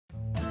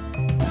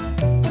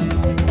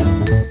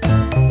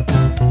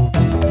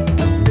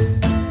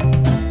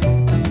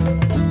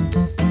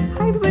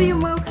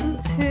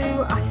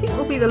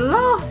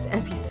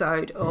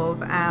episode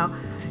of our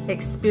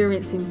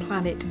Experiencing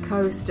Planet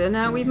Coaster.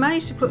 Now, we've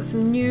managed to put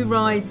some new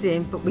rides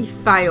in, but we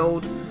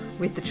failed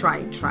with the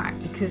train track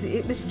because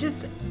it was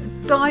just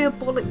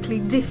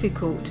diabolically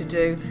difficult to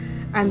do,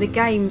 and the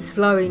game's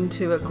slowing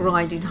to a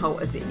grinding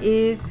halt as it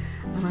is,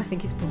 and I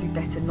think it's probably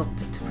better not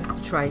to put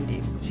the train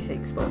in. What do you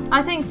think, Spon?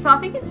 I think so. I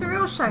think it's a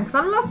real shame because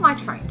I love my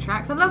train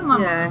tracks, I love my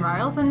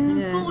monorails,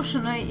 and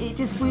unfortunately it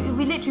just we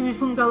literally just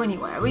wouldn't go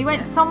anywhere. We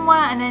went somewhere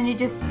and then it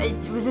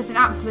was just an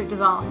absolute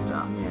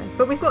disaster. Yeah.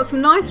 But we've got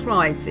some nice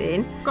rides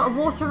in. We've got a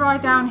water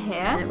ride down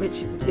here,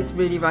 which is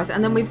really nice,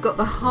 and then we've got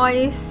the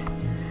highest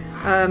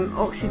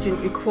oxygen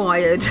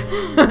required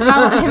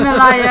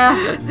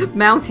Himalaya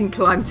mountain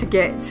climb to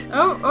get.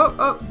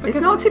 It's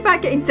not too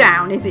bad getting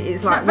down, is it?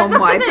 It's like one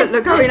way, but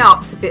look, going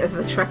up's a bit of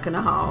a trek and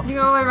a half. You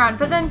go all the way around,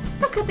 but then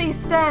look at these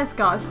stairs,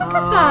 guys. Look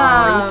at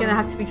them. You're going to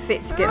have to be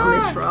fit to get on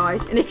this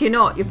ride, and if you're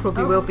not, you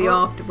probably will be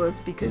afterwards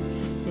because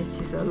it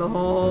is a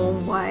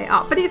long way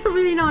up. But it's a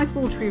really nice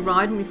watery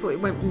ride, and we thought it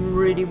went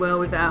really well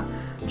with our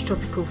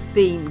tropical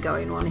theme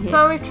going on here.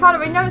 So we've tried it.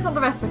 We know it's not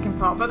the best looking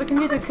part, but the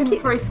computer couldn't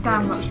probably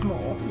stand much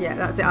more. Yeah,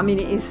 that's it. I mean,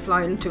 it is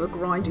slowing to a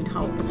grinding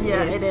halt.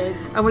 Yeah, it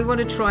is. And we want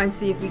to try and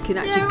see if we can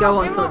actually go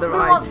on some of the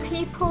rides. We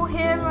want people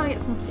here. We want to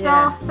get some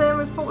staff there.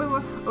 We thought we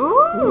were.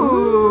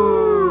 Ooh.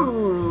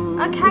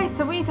 Okay,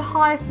 so we need to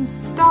hire some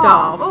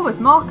staff. Oh, there's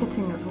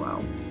marketing as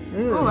well.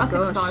 Oh, that's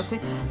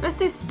exciting. Let's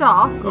do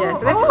staff. Yeah,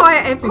 so let's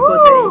hire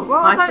everybody.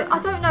 Well, I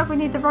don't know if we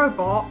need the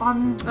robot.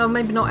 Oh,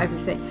 maybe not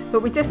everything,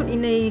 but we definitely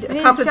need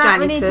a couple of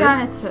janitors. We need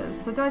janitors.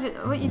 So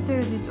what you do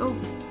is you.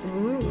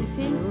 Is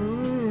he?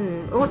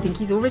 Oh, I think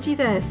he's already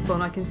there,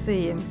 Spon. I can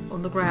see him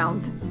on the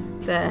ground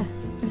there.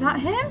 Is that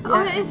him? Yeah.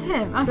 Oh, it is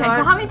him. Okay,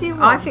 so how many do you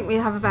want? I think we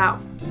have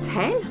about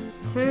 10.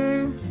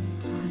 2.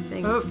 I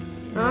think.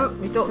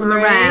 We dot them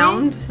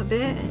around a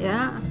bit,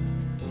 yeah.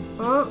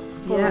 4.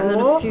 Yeah, and then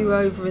a few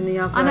over in the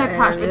other I know,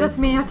 Patch, but it does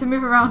mean you have to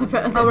move around a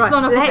bit. And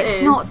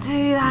let's not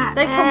do that.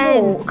 They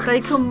can walk. They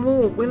can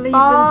walk. We'll leave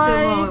 5,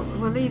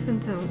 them We'll leave them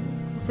to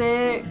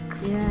 6.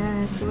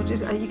 Yeah, so we'll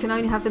just. You can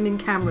only have them in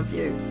camera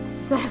view.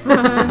 7.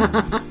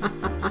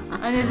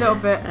 Only a little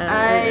bit.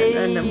 8.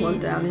 And then 1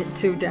 down here,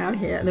 2 down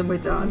here, and then we're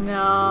done.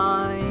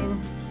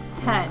 9.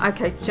 10.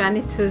 Okay,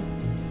 janitor's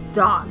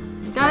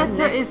done.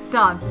 Janitor is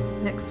done.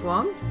 Next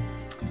one.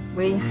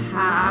 We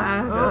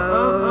have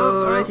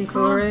ready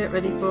for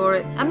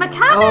it. A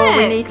mechanic! Oh,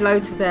 we need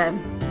loads of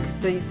them because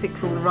they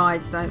fix all the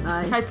rides, don't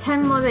they? Okay,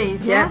 10 more of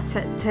these, yeah?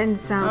 10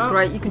 sounds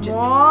great. You can just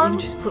 1,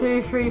 put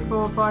 2, 3,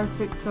 4, 5,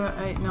 6,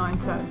 7, 8, 9,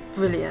 10.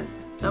 Brilliant.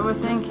 That we're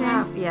thinking?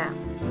 Yeah.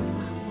 Does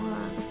that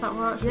work? Does that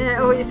work? Yeah,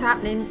 oh, it's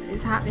happening.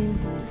 It's happening.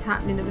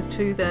 There was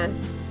 2 there.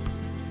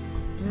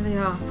 There they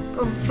are.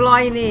 Oh,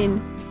 flying in.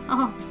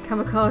 Oh,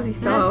 kamikaze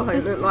style.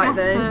 It looked like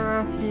then.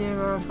 A few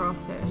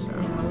across here.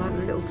 Yeah, I like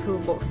the little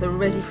toolbox. They're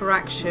ready for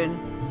action.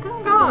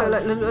 Good go.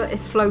 Look, they're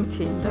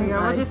floating. There we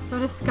go. We'll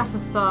just scatter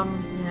some.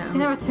 Yeah. You can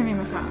never have too many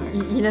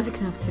mechanics. You never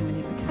can have too many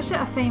mechanics. Especially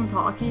at a theme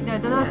park. The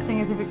worst thing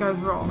is if it goes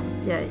wrong.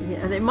 Yeah,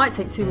 and it might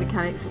take 2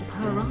 mechanics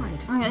per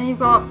ride. Okay, and you've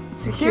got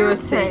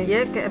security.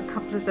 Yeah, get a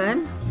couple of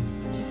them.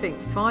 What do you think?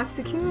 5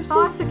 security?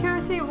 5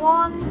 security.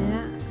 1.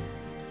 Yeah.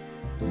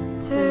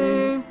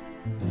 2.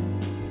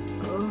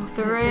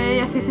 3.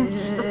 I see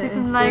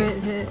some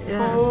legs.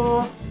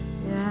 4.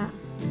 Yeah.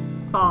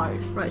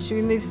 5. Right, should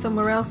we move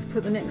somewhere else to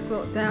put the next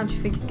lot down? Do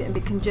you think it's getting a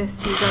bit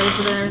congested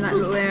over there in that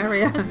little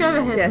area? Let's go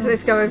over here. Yeah, so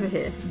let's go over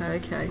here.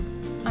 Okay.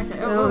 Okay.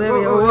 There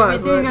we go. We're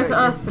doing go to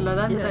Ursula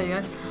then. Yeah. There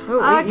you go.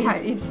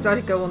 Okay. You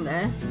decided to go on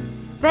there.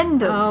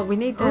 Vendors. Oh, we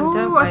need them,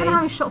 don't we? I don't know how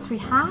many shots we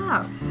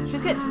have.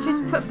 Should we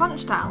just put a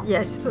bunch down?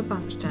 Yeah, just put a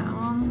bunch down.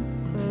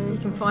 1, 2. He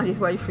can find his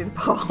way through the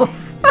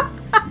path.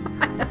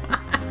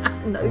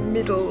 No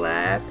middle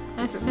there.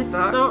 Let's just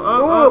that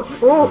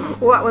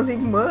one's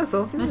even worse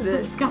off, isn't it?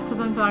 Let's just scatter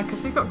them down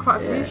because we've got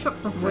quite a few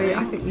shops, I think.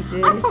 I think we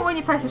did. I thought when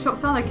you placed the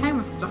shops down, they came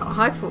with staff.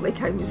 I thought they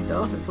came with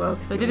staff as well.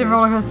 They did in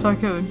Roller Coaster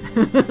Tycoon.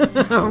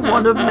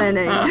 One of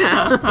many.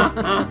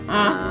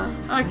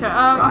 Okay,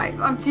 right.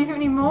 Do you think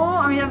we need more?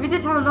 I mean, we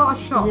did have a lot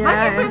of shops.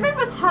 Yeah. Maybe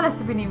we'll tell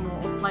us if we need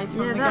more later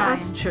on in the game.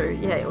 That's true.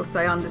 Yeah, it'll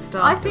say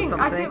understaffed or something.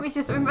 I think we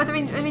just. I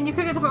mean, you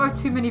could get to the point where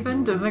too many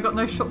vendors and they've got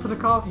no shop to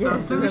look after.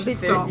 Yes, so we should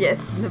stop.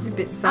 Yes, they'll be a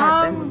bit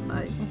sad then, wouldn't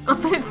they? A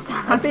bit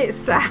sad. A bit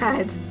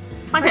sad.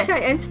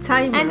 Okay,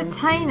 entertainment.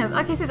 Entertainers.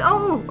 Okay, says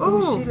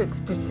she looks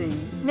pretty.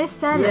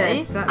 Miss Ellie.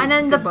 Yes, and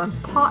then the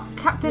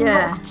Captain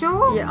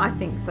Lockjaw. Yeah, I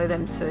think so.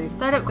 Them two.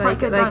 They look quite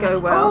good. They go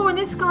well. Oh, and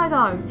this guy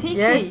though, Tiki.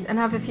 Yes, and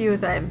have a few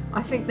of them.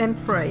 I think them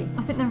 3.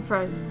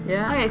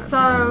 Yeah. Okay,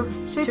 so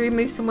should we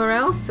move somewhere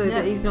else so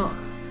that he's not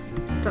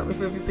stuck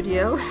with everybody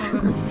else?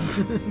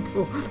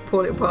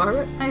 Poor little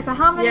pirate. Okay, so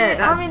how many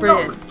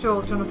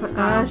Lockjaws do you want to put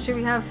down? Should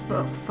we have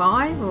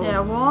 5 or? Yeah,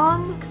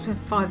 1. Because we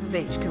have 5 of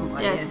each, couldn't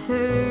we? Yeah,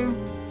 2.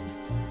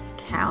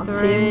 Counting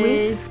 3,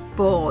 with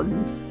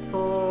Spon.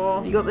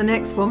 4. You got the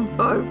next one,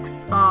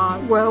 folks.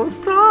 5. Well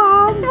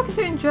done. Let's see if I can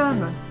do it in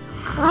German.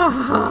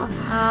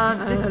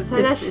 So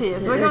there she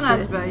is. Where do you want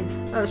her to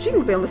be? She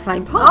can be on the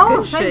same path,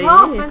 couldn't she?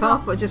 Same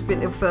path, but just a bit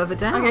a little further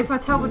down. Okay, it's my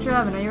terrible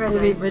German. Are you ready?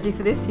 Are you ready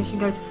for this? You should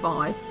go to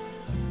 5.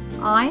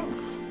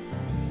 Eins.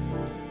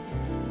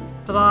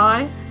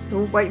 Drei.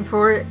 Oh, waiting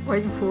for it.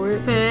 Waiting for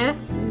it. Vier.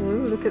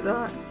 Oh, look at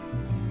that.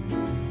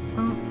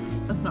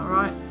 That's not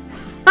right.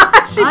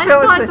 She 1,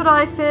 built 2, it.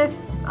 3, 4.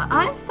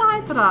 1, 2,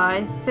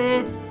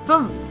 3,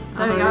 4, 5.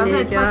 There we go. There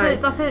you go.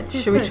 That's it.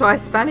 Should we try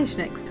Spanish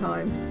next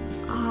time?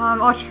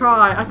 I'll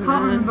try. I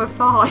can't remember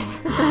 5.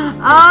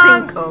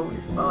 Cinco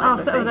is 5. Oh,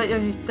 so there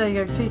you go.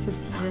 You cheated.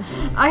 Yes.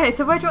 Okay,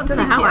 so where do you want Don't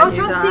know Tiki? how I Oh, knew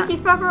do you want that.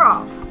 Tiki further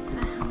up? I don't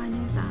know how I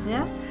knew that.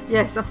 Yeah?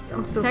 Yes, I'm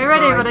still surprised. Okay,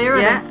 ready, everybody? You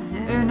ready?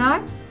 Yeah.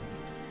 Uno,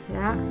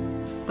 Yeah.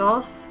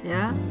 dos,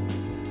 Yeah.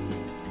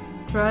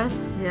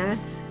 tres, Yes.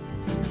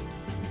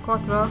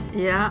 cuatro,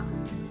 Yeah.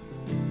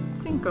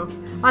 cinco.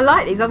 I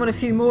like these. I want a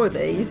few more of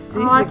these. These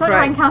Oh, are I don't know I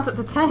great. can count up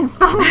to 10 in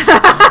Spanish.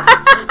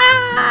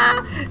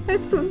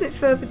 Let's put them a bit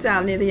further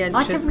down near the I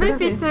entrance. can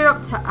maybe do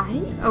up to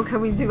 8. Oh,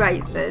 can we do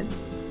 8 then?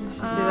 We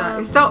should do that. We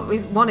Um, start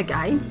with 1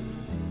 again.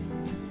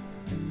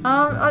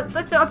 I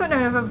don't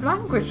know if a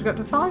language to go up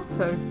to 5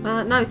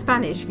 to. No,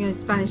 Spanish. You can go to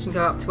Spanish and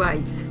go up to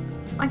 8.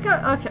 I go,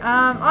 okay,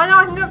 I know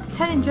I can go up to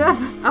 10 in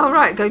German. Oh,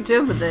 right. Go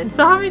German then.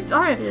 So how many,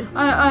 Yeah.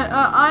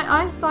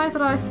 1, 2, 3, 4,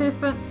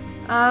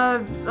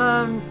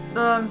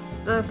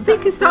 5, We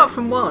can start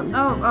from 1.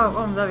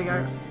 Oh, there we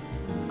go.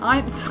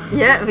 1,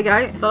 Yeah, there we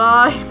go.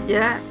 3,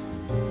 Yeah.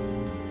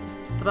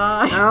 3,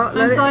 Oh,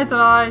 let it- 1,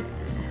 2,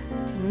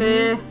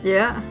 3, 4.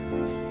 Yeah.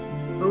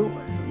 Oh,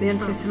 the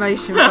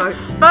anticipation,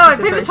 folks.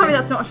 But people tell me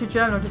that's not actually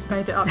German, I just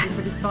made it up, it's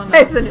really funny.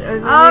 It's a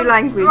new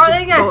language. Right, of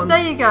there you go, so Spon. there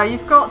you go,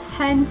 you've got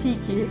 10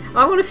 tikis.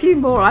 I want a few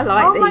more. I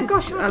like Oh these. my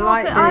gosh, I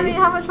like these. I mean,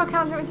 how much more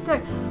count do you want me to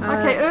do?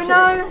 Okay,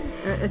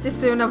 uno, Just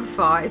do another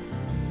 5.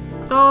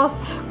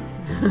 dos,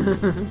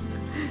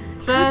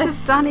 Let's tres,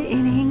 have done it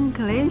in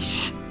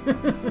English.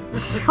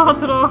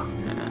 cuatro,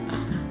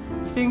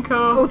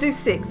 cinco. Or do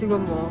 6. Do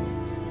one more.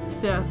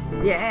 Yes.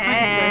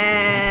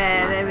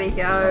 Yeah, there we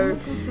go.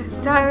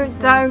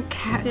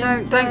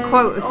 Don't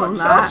quote us on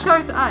that. 8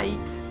 shows 8.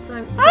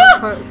 Don't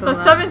quote us So on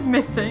that. 7's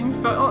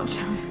missing, but 8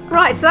 shows 8.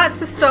 Right, so that's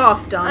the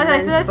staff done. Okay,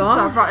 then, so that's the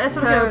Spon. staff. Right, let's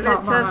have a So go with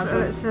let's part have, one.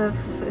 let's have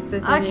if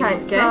there's any Okay,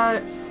 more so-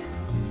 guests.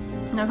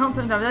 No, I can't put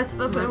them down. That's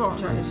what we want.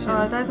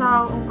 Congratulations. There's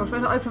our. Oh gosh, we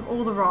have to open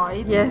all the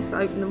rides. Yes,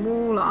 open them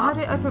all So how up. do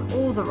we open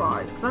all the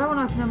rides? Because I don't want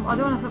to open them. I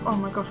don't want to. Oh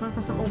my gosh, I want to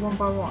press them all one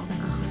by one.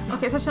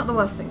 Okay, it's actually not the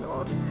worst thing in the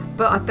world.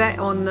 But I bet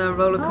on the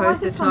roller Oh, why is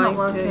coaster this one not time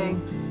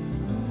working?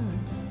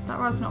 That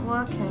ride's not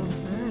working.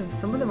 Oh,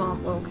 some of them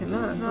aren't working.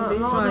 Look, No, these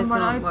a lot of rides them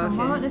won't aren't open. Why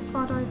won't working. this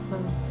ride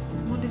open?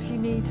 What if you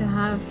need to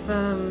have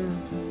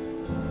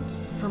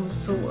some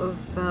sort of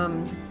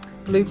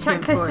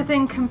blueprint Checklist for is it?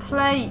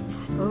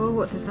 incomplete. Oh,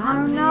 what does that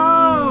Oh, mean?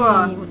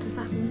 no. What does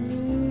that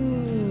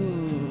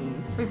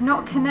mean? We've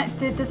not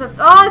connected. There's a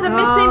missing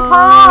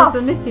path.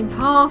 There's a missing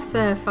path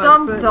there, folks.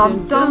 Dum Look,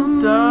 dum dum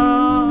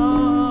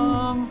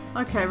dum.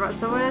 Okay, right.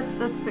 So let's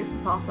fix the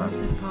path. That's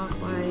the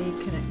parkway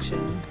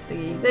connection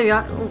thingy. There we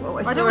are. Oh, I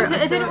I saw it.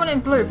 didn't want it in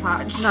blue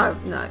patch. No.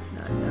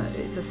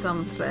 It's a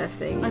sun flare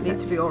thing. It Okay.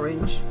 needs to be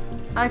orange.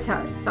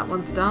 Okay. That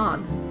one's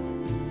done.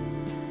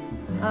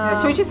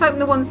 Shall we just open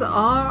the ones that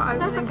are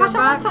open No, and go Patch, I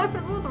want back? to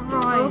open all the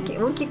rides. Okay.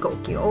 So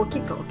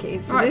Right,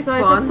 this so is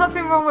there one,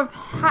 something wrong with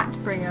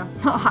Hatbringer?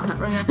 Not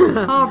Hatbringer,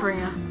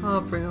 Harbringer.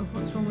 Harbringer.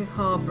 What's wrong with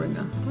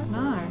Harbringer? I don't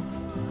know.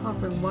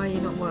 Harbringer, why are you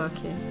not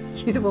working?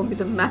 You're the one with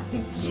the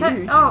massive Check.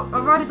 huge. Oh,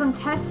 a ride is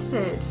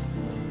untested.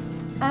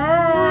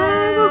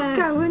 We'll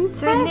go and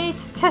So we need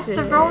to test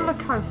the it. roller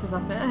coasters, I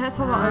think. That's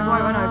all right, why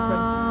it won't open.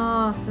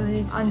 Ah, so they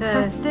need to test.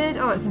 Untested.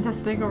 Oh, it's in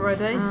testing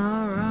already.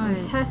 Oh,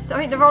 right. Test. I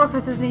think the roller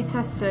coasters need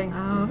testing.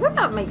 Oh, well,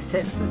 that makes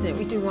sense, doesn't it?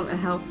 We do want a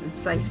health and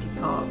safety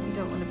park. We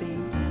don't want to be.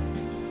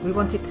 We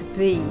want it to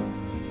be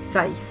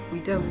safe.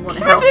 We don't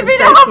want a health and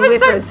safety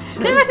with us.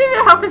 Can you imagine being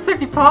a health and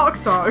safety park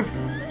though?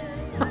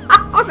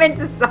 I meant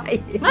to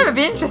say. No, it'd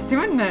be interesting,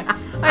 wouldn't it?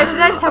 Okay, so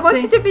they're testing. I want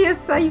it to be a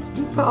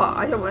safety part.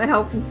 I don't want a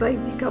health and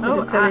safety coming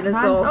and telling us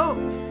off.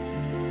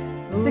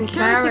 Ooh,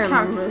 Security cameras.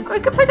 cameras. We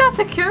could put down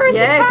security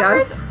Yeah,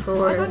 cameras. go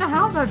for I it. don't know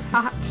how though,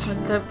 Patch.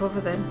 Don't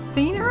bother then.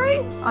 Scenery?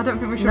 I don't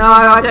think we should. No,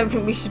 I don't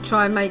think we should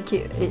try and make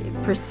it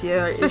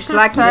prettier. It's Special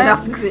lacking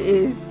enough effects. as it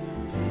is.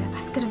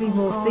 That's going to be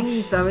more gosh.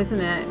 thingies though,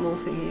 isn't it? More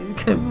thingies.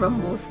 It's going to run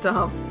more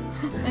stuff.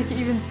 Make it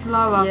even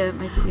slower. Yeah,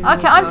 make it even more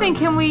Okay, I'm slow.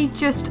 thinking we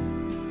just.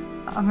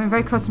 I'm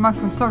very close to the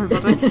microphone, sorry,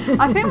 buddy.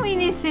 I think we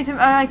need to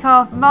make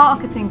our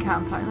marketing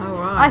campaign. Oh,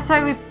 right. I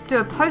say we do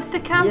a poster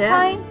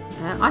campaign.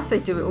 Yeah, I say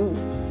do it all.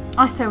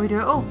 I say we do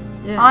it all.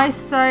 Yeah. I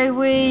say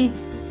we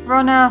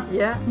run a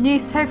Yeah,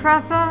 newspaper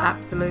advert.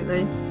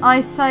 absolutely. I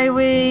say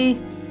we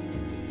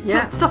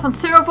Yeah, put stuff on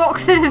cereal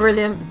boxes.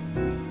 brilliant.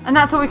 And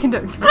that's all we can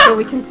do. That's all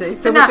we can do.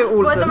 So we'll do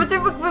all of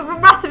them. We're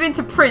massive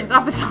into print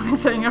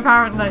advertising,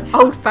 apparently.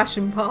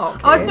 Old-fashioned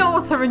park. Oh, it's here.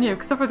 not auto-renew,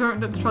 because otherwise we won't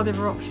get to try the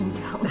other options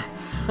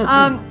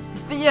out.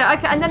 But yeah,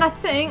 okay, and then I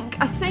think,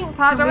 Patch,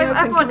 Can we open?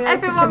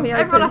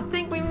 everyone, I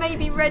think we may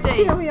be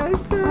ready. Can we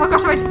open? Oh my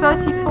gosh, I made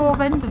 34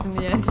 vendors in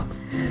the end.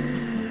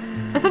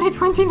 There's only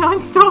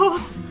 29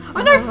 stores.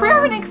 Oh no, 3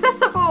 are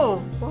inaccessible.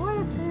 Why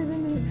are 3 of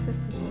them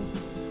inaccessible?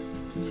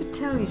 It should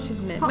tell you,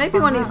 shouldn't it? Pop Maybe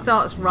when one it out.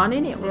 starts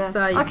running, it will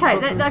say. Okay,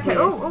 problems okay.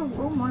 with-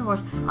 Oh my gosh.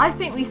 I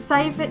think we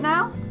save it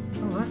now.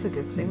 Oh, that's a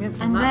good thing. We haven't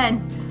done And that.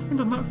 then, I've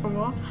done that for a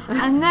while.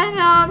 and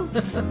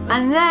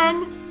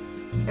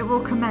then it will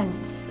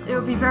commence. It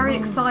will be very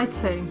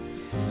exciting.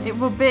 It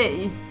will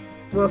be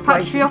Worth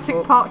Patchriotic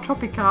waiting for.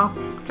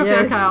 Tropiocal.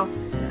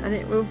 Yes, and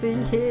it will be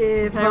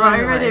here. Okay, right, are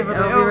you ready?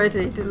 Are we ready?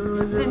 Is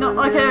it not?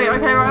 Okay,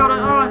 right, hold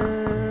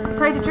on.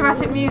 Play the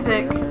dramatic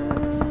music.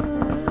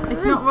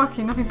 It's not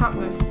working. Nothing's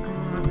happening.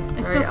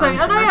 It's still saying.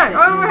 Oh, there you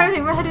go. Oh,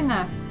 we're heading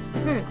there.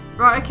 It's good.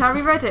 Right, okay, are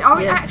we ready? Are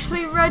we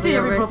actually ready, we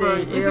are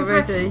everybody? ready. We are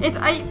ready. It's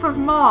 8th of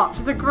March.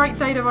 It's a great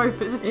day to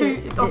open. It's a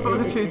Tuesday. I thought it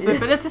was a Tuesday,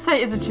 but let's just say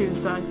it is a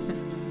Tuesday.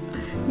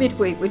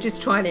 Midweek, we're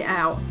just trying it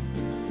out.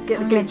 Get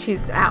the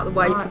glitches out of the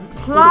way for the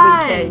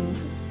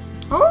weekend.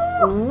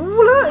 Oh,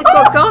 look, it's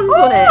got guns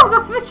on it. We've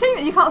got some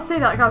achievements. You can't see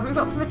that, guys, but we've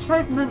got some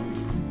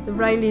achievements. The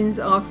railings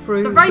are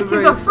through the ratings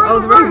roof. are through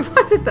the roof.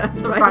 I said that's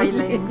The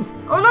railings.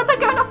 Oh, look, they're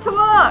going off to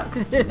work.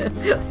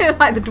 They're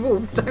like the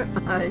dwarves, don't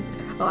they?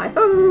 Like,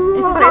 This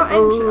is our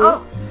entry.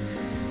 Oh,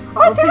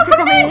 there's people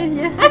coming in.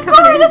 Yes,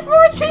 There's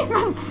more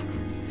achievements.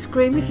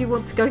 Scream if you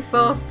want to go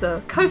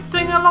faster.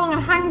 Coasting along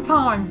and hang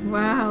time.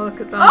 Wow,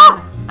 look at that.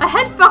 Oh,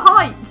 ahead for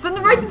heights, and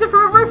the ratings are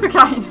for a roof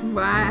again.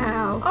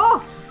 Wow.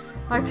 Oh,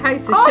 Okay,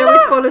 so shall we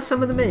follow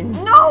some of them in?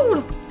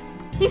 no!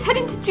 He's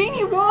heading to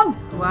Genie 1.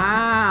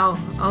 Wow.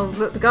 Oh,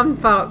 look, the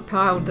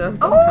gunpowder.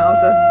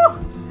 Oh,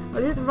 Oh,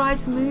 yeah, the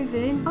ride's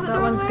moving. Oh, That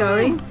they're one's moving.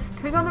 going.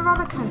 Can we go on the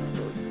roller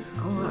coasters?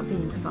 Oh, that'd be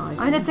exciting.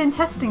 I mean, they're in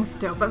testing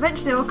still, but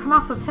eventually they'll come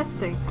out of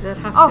testing. They'd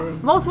have Oh, to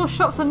multiple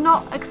shops are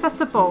not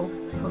accessible.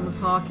 from the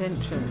park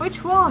entrance.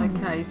 Which ones?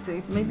 Okay,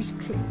 so maybe you should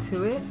click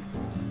to it.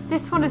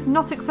 This one is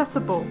not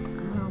accessible.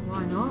 Oh,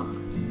 why not?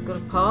 It's got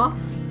a path.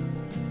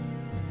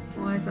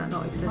 Why is that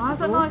not accessible? Why is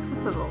that not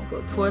accessible? It's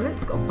got a toilet,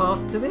 it's got a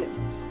path to it.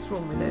 What's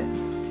wrong with it?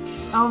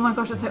 Oh my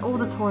gosh, I say all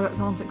the toilets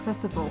aren't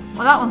accessible.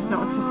 Well, that one's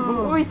not accessible.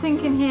 What are we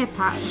thinking here,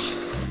 Patch?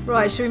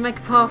 Right, should we make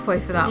a pathway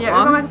for that Yeah,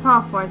 one? we're going to make a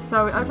pathway.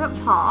 So we open up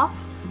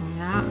paths.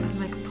 Yeah,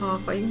 make a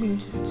pathway. We can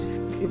just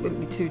it wouldn't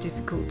be too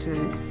difficult to.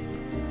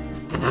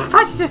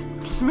 Patch just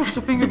smushed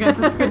a finger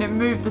against the screen and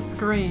moved the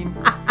screen.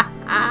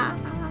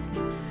 That's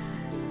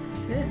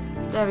it.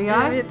 There we go.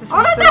 Yeah, it doesn't Oh,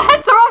 look, say- their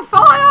heads are on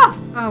fire!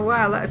 Oh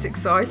wow, that's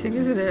exciting,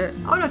 isn't it?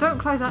 Oh no, don't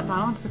close that down.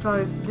 I wanted to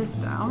close this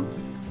down.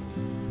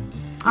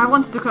 I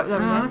wanted to close. There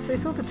we go. So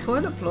it's all the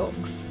toilet blocks.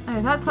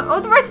 Oh,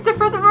 the ratings are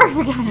for the roof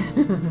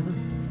again.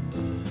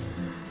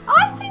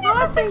 I think this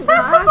is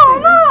accessible.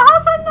 think No,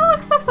 how's that not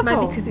accessible?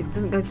 Maybe because it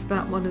doesn't go to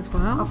that one as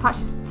well. Oh, Patch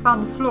just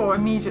found the floor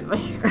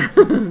immediately.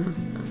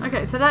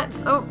 Okay, so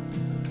let's. Oh,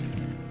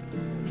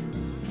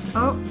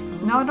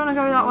 no, I don't want to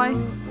go that way.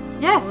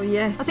 Yes, Oh,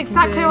 yes, that's you can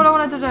exactly do. what I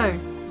wanted to do.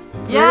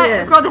 Yeah,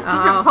 Brilliant. God, there's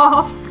different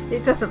paths.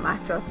 It doesn't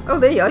matter. Oh,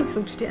 there you go. You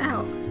sorted it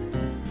out.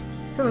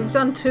 So we've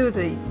done 2 of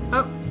the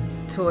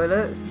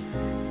toilets.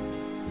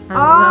 And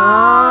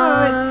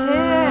Oh, it's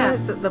here.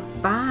 It's at the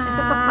back. It's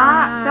at the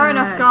back. Fair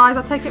enough, guys.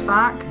 I'll take it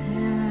back.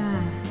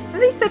 Yeah. At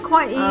least they're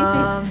quite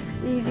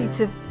easy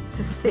to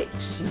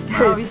fix, she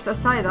says. Oh, we used to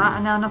say that,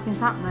 and now nothing's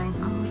happening.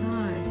 Oh no.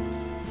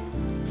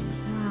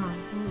 Wow,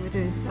 we were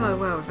doing so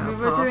well with our We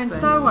were doing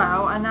so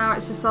well, and now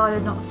it's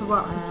decided not to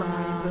work for some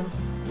reason.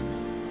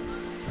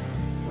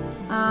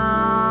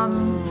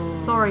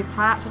 Sorry,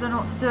 Patch. I don't know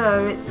what to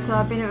do. It's been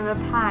a bit of a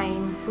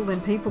pain. It's all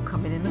them people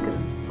coming in. Look at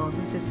them spawn.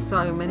 There's just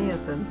so many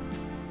of them.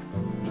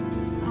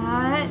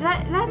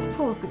 Let's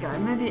pause the go.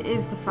 Maybe it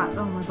is the fact.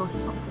 Oh my gosh,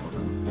 it's not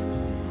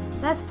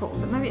pausing. Let's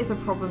pause it. Maybe it's a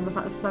problem the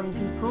fact there's so many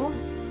people.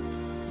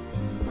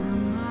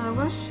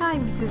 What a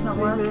shame because It's not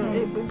working.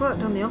 it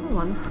worked on the other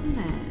ones, didn't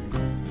it?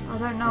 I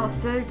don't know what to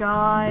do,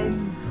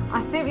 guys.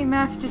 I think we may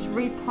have to just I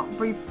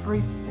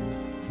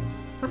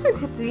suppose we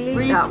could delete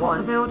that repot one.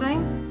 the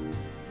building.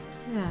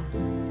 Yeah.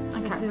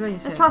 Okay,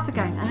 let's try this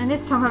again. And then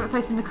this time have it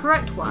facing the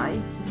correct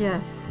way.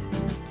 Yes.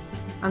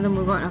 And then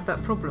we won't have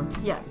that problem.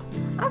 Yep.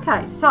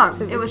 Okay, so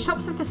it it was was-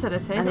 shops and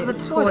facilities. and it it was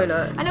was a toilet.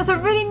 toilet. And it was a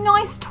really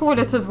nice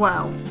toilet as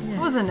well,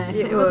 wasn't it?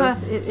 It was.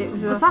 Was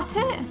Was that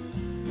it?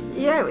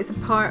 Yeah, it was a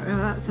pirate. Oh,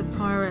 that's a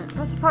pirate.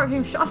 That's a pirate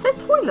room shop. I said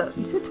You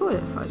toilets. said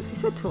toilets, folks. We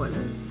said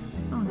toilets.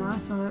 Oh no,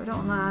 that's not it. We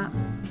don't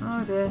want that.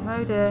 Oh dear.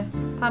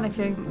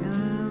 Panicking.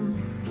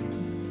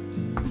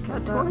 Okay, A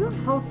so toilet?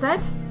 hold Z.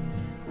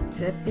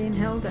 They're being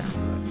held out,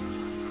 folks.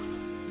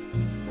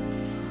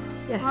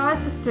 Yes. Oh,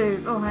 let's just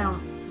do. Oh, hang on.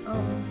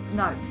 Oh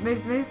no,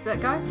 move.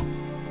 Let go.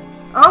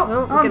 Oh, Oh, we're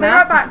I'll gonna be have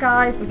right to- back,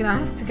 guys. We're going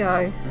to have to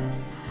go.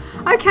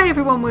 Okay,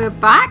 everyone, we're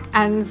back,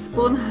 and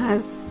Spon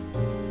has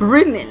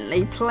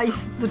brilliantly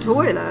placed the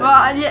toilets.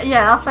 Well,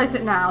 yeah, I'll place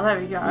it now. There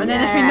we go. And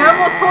then if we no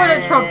more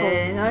toilet trouble.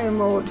 No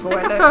more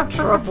toilet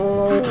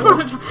trouble.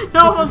 trouble.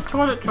 No one wants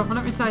toilet trouble.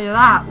 Let me tell you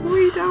that.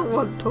 We don't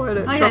want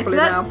toilet Okay, trouble so in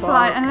let's our play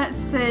park. and let's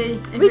see.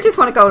 If We just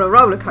want to go on a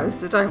roller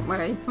coaster, don't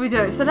we? We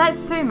do. So let's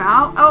zoom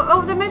out.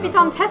 Oh, they may be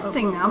done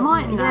testing now,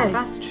 mightn't they? Yeah,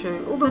 that's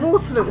true. All the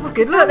water looks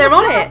good. Look, they're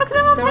on it. Look at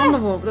them up They're there. on the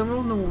water. They're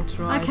on the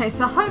water ride. Okay,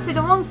 so hopefully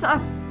the ones that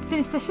I've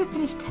finished, they should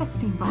finish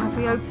testing by Have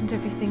now. we opened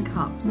everything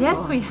up?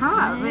 Yes, we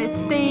have.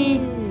 It's the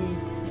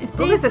It's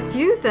well, there's a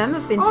few of them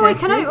have been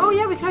tested.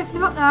 We can open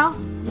them up now.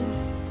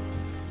 Yes.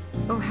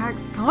 Oh, how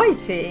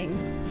exciting.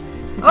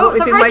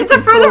 The ratings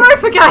are through the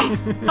roof again.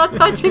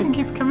 That chicken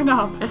keeps coming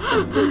up.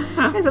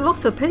 There's a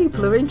lot of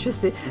people who are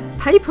interested.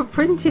 Paper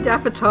printed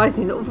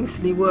advertising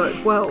obviously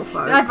worked well,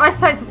 folks. I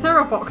say it's the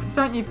cereal boxes,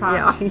 don't you, Patch?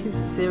 Yeah, I think it's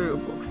the cereal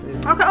boxes.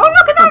 Okay. Oh,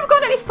 look at that. We've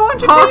got nearly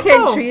 400 Park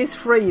people. entry is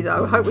free,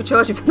 though. I hope we're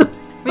charging for them.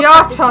 We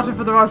are charging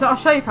for the rides. I'll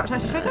show you, Patch.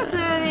 Actually, should we go to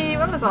the...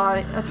 When was I?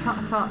 A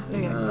chart.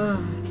 There we go.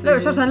 Look, we're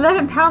charging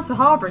 £11 for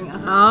Harbinger.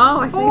 Oh,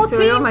 I see. So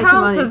we are making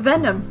money. £14 for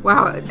Venom.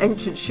 Wow,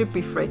 entrance should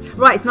be free.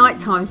 Right, it's night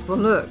time,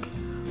 Spon. Look.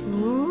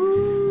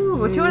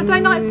 Ooh. Do you want a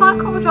day-night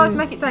cycle or do I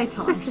make it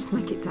daytime? Let's just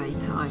make it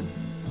daytime,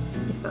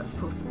 if that's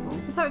possible.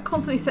 Let's have it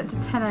constantly set to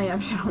 10 AM,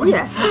 shall we?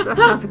 Yeah, that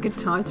sounds a good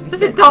time to be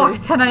set. It's a bit dark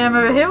at 10 AM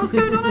over here. What's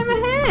going on over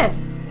here?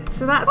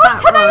 So that's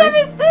what 10 AM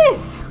is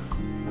this?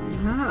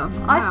 Oh,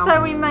 wow. I say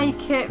we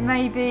make it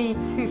maybe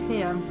 2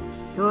 PM.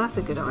 Well, that's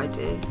a good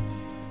idea.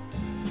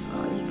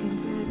 Oh, you can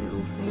do a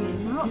little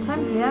thing. Not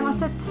 10 PM, I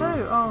said 2.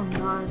 Oh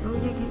no. Oh,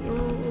 you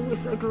can,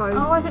 it's so close.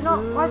 Oh, why is it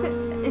not? Why is it?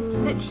 It's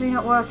literally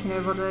not working,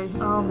 everybody.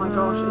 Oh my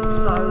gosh, it's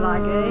so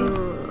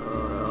laggy.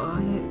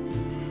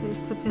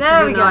 It's a bit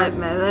of a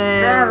nightmare.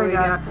 There we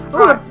go.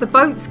 Oh, right. the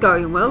boat's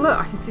going well. Look,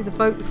 I can see the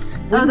boat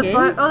swinging.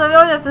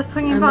 The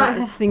swinging boat.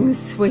 That thing's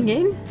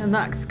swinging, and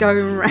that's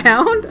going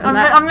round. And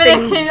I'm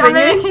making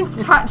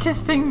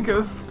Patch's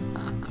fingers.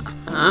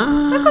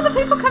 Look at the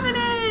people coming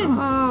in.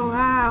 Oh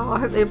wow! I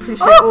hope they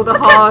appreciate all the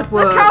hard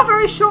work. Look how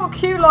very short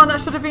queue line. That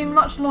should have been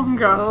much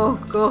longer. Oh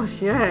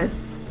gosh,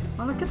 yes.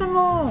 Oh, look at them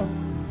all.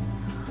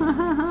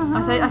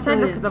 I say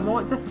look at them all.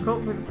 It's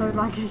difficult because it's so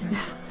laggy.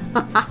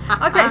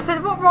 Okay, so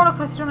what roller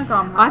coaster do you want to go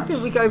on, Patch? I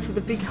think we go for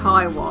the big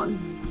high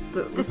one.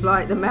 That was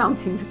like the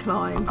mountain to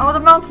climb. Oh, the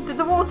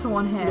water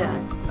one here.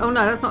 Yes. Oh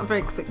no, that's not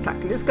very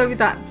spectacular. Let's go with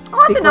that. Oh,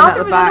 I don't know. I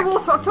think we're going the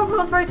water. I've talked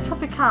about very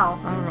Tropiocal.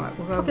 All right,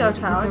 we'll go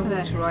Tropiocal, isn't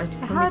it? Right.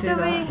 How do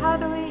we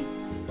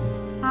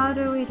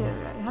do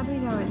it? How do we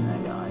go in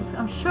there, guys?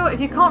 I'm sure if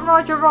you can't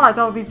ride your rides,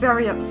 I'll be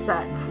very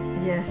upset.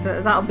 Yeah, so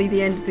that'll be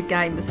the end of the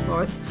game as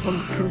far as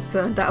Spons's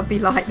concerned. That'll be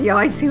like the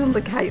icing on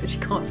the cake that you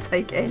can't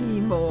take any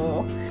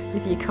more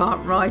if you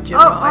can't ride your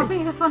ride. I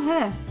think it's this one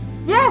here.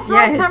 Yes,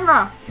 right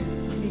camera.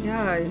 Here we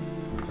go.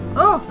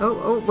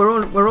 Oh, we're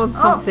on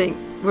something.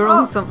 We're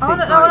on something. I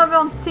want to be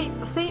on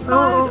seat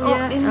mode.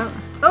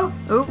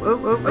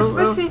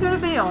 Which do you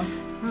want to be on?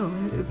 Oh,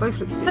 it both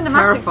looks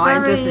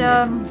terrifying, doesn't it?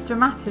 Very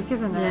dramatic,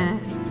 isn't it?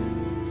 Yes.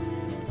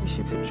 We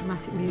should put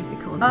dramatic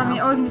music on. I mean,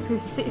 or you can just go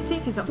see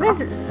if he's up. I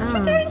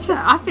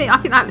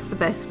think that's the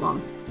best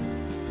one.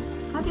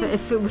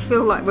 If we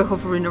feel like we're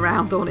hovering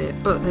around on it,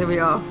 but there we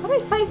are. Let me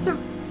face the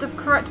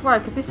correct way,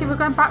 because you see we're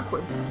going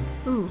backwards.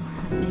 Ooh,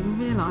 I hadn't even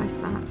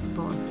realised that,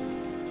 Spon.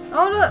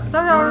 Oh look,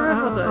 there we are.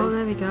 Oh,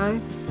 there we go.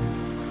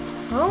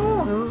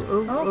 Oh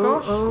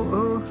gosh.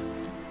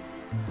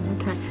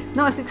 Okay,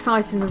 not as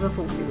exciting as I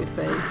thought it would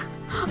be.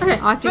 Okay,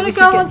 I think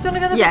do you want to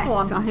go the yes, big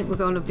one? I think we're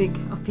going a big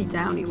uppy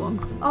downy one.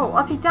 Oh,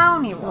 uppy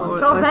downy one.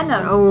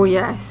 Venom. Oh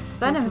yes.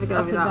 Venom's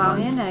uppy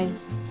downy, isn't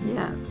he?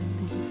 Yeah,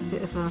 it's a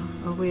bit of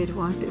a weird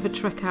one. A bit of a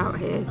trek out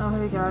here. Oh,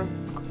 here we go.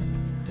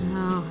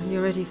 Oh,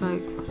 you ready,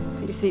 folks?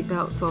 Put your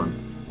seatbelts on.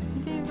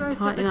 You do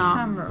rotate the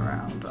camera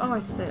around. Oh, I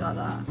see it like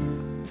that.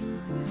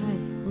 Okay.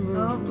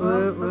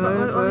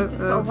 We've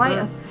just got to wait,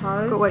 I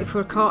suppose. Got to wait for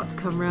a cart to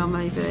come round,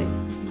 maybe.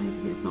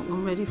 Maybe it's not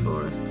one ready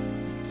for us.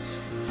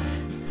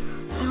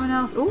 Anyone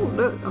else? Oh,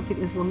 look, I think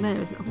there's one there,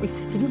 isn't there? Are we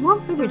sitting in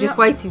one? Maybe we're just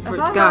waiting for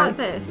it to go. Like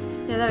this?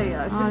 Yeah, there we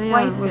go. So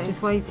waiting. We're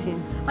just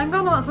waiting. I can go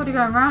on the one that's already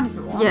going round if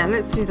you want. Yeah,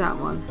 let's do that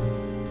one.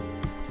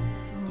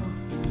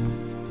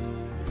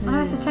 I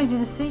know this is changing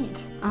the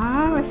seat.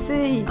 Oh, I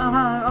see. Oh,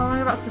 I want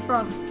to go back to the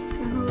front.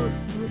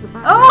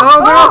 We're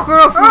off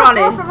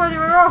and running.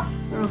 We're off.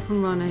 We're off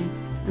and running.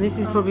 And this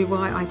is probably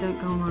why I don't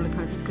go on roller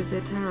coasters, because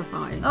they're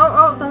terrifying.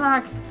 Oh, the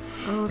lag.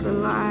 Oh, the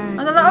lag.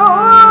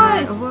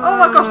 Oh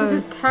my gosh, this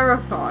is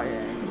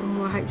terrifying.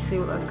 Oh, I hate to see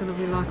what that's going to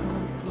be like.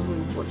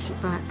 I'll watch it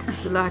back,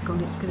 because the lag on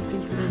it's going to be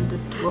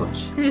horrendous to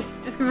watch. It's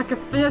going to be like a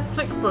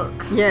flick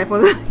books. Yeah,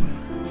 well, you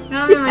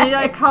know what I mean?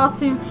 Like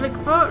cartoon flick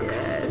books.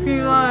 Yes. It's going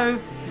to be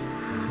those.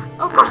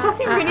 Oh gosh, that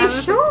seemed really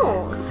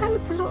short. That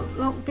looked a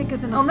lot bigger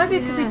than. Oh, maybe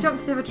because we jumped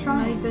to the other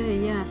train.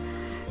 Maybe, yeah.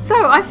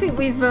 So I think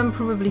we've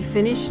probably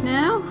finished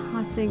now.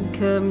 I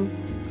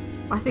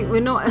think we're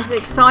not as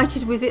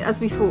excited with it as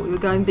we thought we were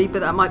going to be, but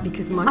that might be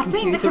because of my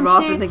computer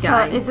rather than the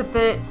game. Is a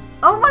bit.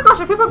 Oh my gosh,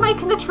 are people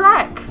making the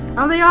trek?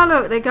 Oh, they are.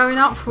 Look, they're going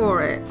up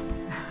for it.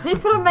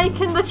 People are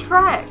making the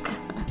trek.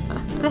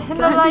 The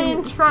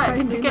Himalayan trek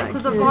to get to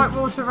the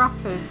Whitewater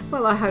Rapids.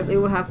 Well, I hope they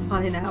all have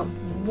fun in our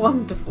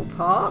wonderful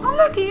park. Oh,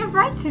 look at your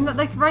rating that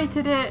they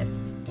rated it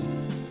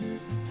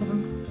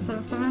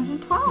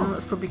 712. Oh,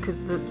 that's probably because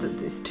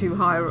it's too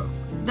high.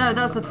 No,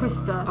 that's the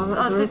Twister. Oh,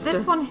 that's the Twister.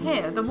 This one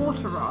here, the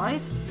water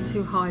ride. It's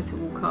too high to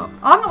walk up.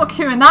 I'm not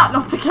queuing that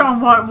long to get on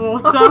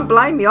Whitewater. I wouldn't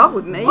blame you, I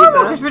wouldn't either. Oh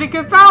gosh, it's really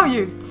good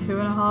value.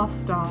 2.5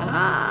 stars.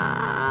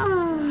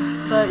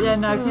 So yeah,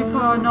 no, people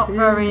are not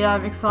very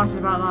excited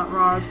about that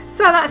ride.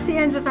 So that's the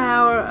end of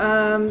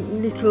our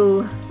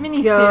little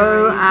Mini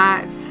go series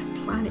at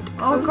Planet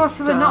Coaster. Oh gosh,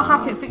 we're not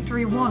happy at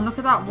Victory 1. Look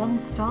at that, 1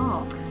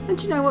 star. And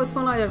do you know what's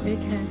one I don't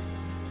really care?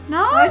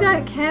 No? I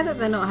don't care that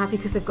they're not happy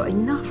because they've got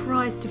enough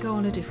rides to go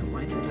on a different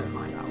one if they don't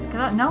like that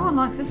one. No one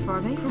likes this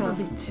ride either.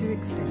 Probably too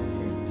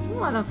expensive.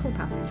 Well, no,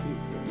 £4.50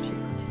 is really cheap.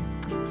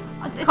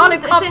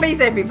 Can't please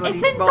everybody.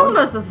 It's in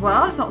dollars as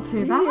well. It's not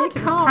too bad. Yeah, It was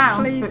can't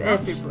pounds, please but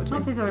everybody.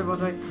 Can't please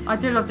everybody. I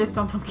do love this.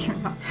 I'm talking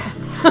about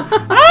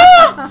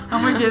that.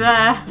 I'm with you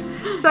there.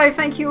 So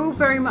thank you all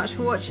very much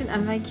for watching,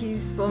 and thank you,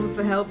 Spon,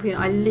 for helping.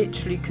 I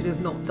literally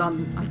couldn't have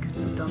done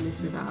this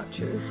without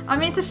you. I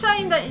mean, it's a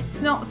shame that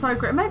it's not so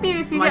great. Maybe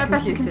if you get a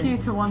better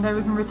computer one day,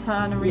 we can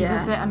return and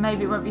revisit, and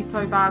maybe it won't be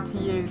so bad to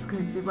use because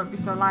it won't be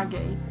so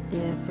laggy.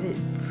 Yeah, but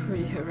it's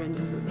pretty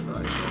horrendous at the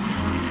moment.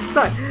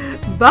 So,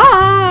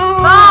 bye!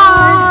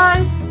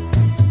 Bye!